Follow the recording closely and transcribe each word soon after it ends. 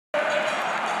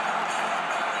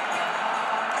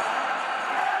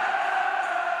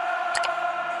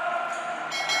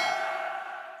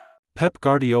Pep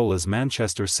Guardiola's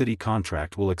Manchester City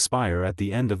contract will expire at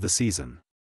the end of the season.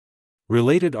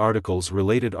 Related articles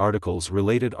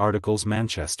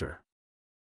Manchester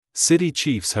City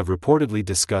chiefs have reportedly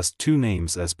discussed two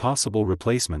names as possible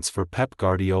replacements for Pep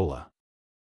Guardiola.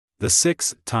 The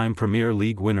six-time Premier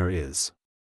League winner is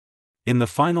in the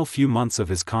final few months of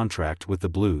his contract with the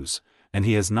Blues, and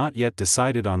he has not yet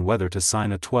decided on whether to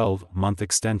sign a 12-month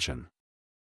extension.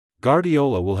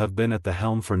 Guardiola will have been at the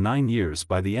helm for 9 years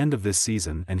by the end of this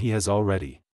season, and he has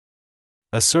already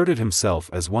asserted himself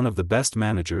as one of the best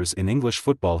managers in English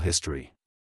football history.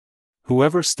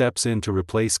 Whoever steps in to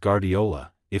replace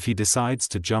Guardiola, if he decides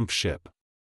to jump ship,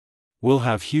 will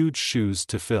have huge shoes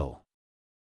to fill.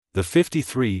 The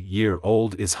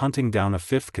 53-year-old is hunting down a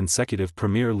fifth consecutive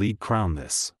Premier League crown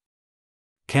this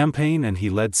campaign, and he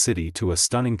led City to a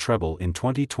stunning treble in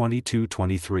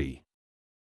 2022-23.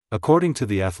 According to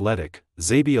The Athletic,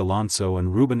 Xabi Alonso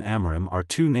and Ruben Amorim are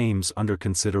two names under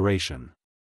consideration.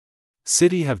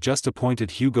 City have just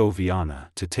appointed Hugo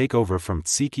Viana to take over from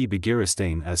Txiki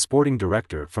Begiristain as sporting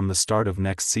director from the start of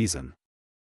next season.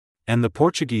 And the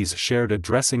Portuguese shared a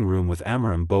dressing room with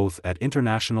Amorim both at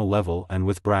international level and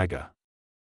with Braga.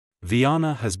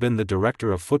 Viana has been the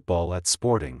director of football at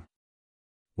Sporting,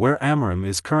 where Amorim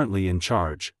is currently in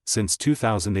charge, since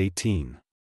 2018.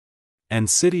 And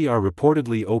City are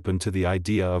reportedly open to the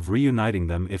idea of reuniting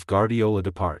them if Guardiola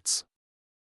departs.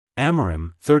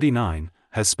 Amorim, 39,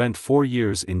 has spent 4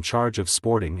 years in charge of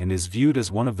Sporting and is viewed as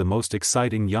one of the most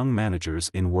exciting young managers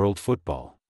in world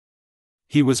football.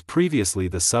 He was previously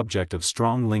the subject of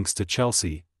strong links to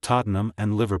Chelsea, Tottenham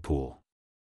and Liverpool.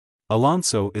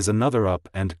 Alonso is another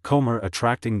up-and-comer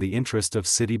attracting the interest of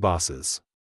City bosses.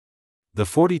 The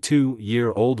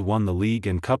 42-year-old won the league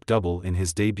and cup double in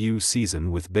his debut season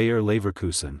with Bayer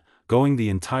Leverkusen, going the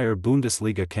entire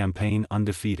Bundesliga campaign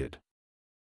undefeated.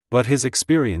 But his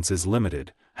experience is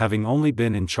limited, having only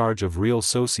been in charge of Real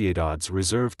Sociedad's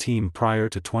reserve team prior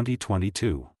to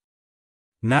 2022.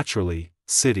 Naturally,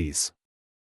 City's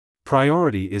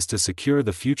priority is to secure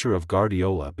the future of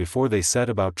Guardiola before they set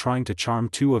about trying to charm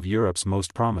two of Europe's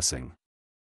most promising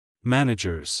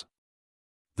managers.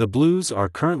 The Blues are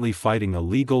currently fighting a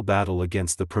legal battle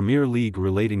against the Premier League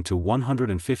relating to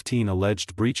 115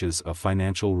 alleged breaches of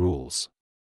financial rules.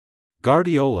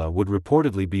 Guardiola would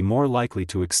reportedly be more likely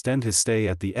to extend his stay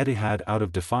at the Etihad out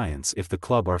of defiance if the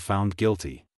club are found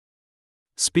guilty.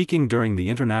 Speaking during the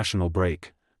international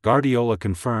break, Guardiola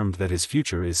confirmed that his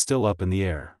future is still up in the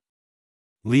air.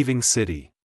 Leaving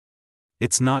City.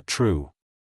 It's not true.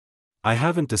 I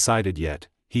haven't decided yet,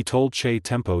 he told Che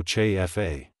Tempo Che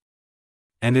FA.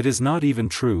 And it is not even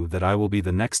true that I will be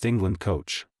the next England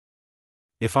coach.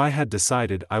 If I had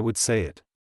decided, I would say it.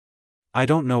 I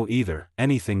don't know either,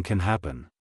 anything can happen.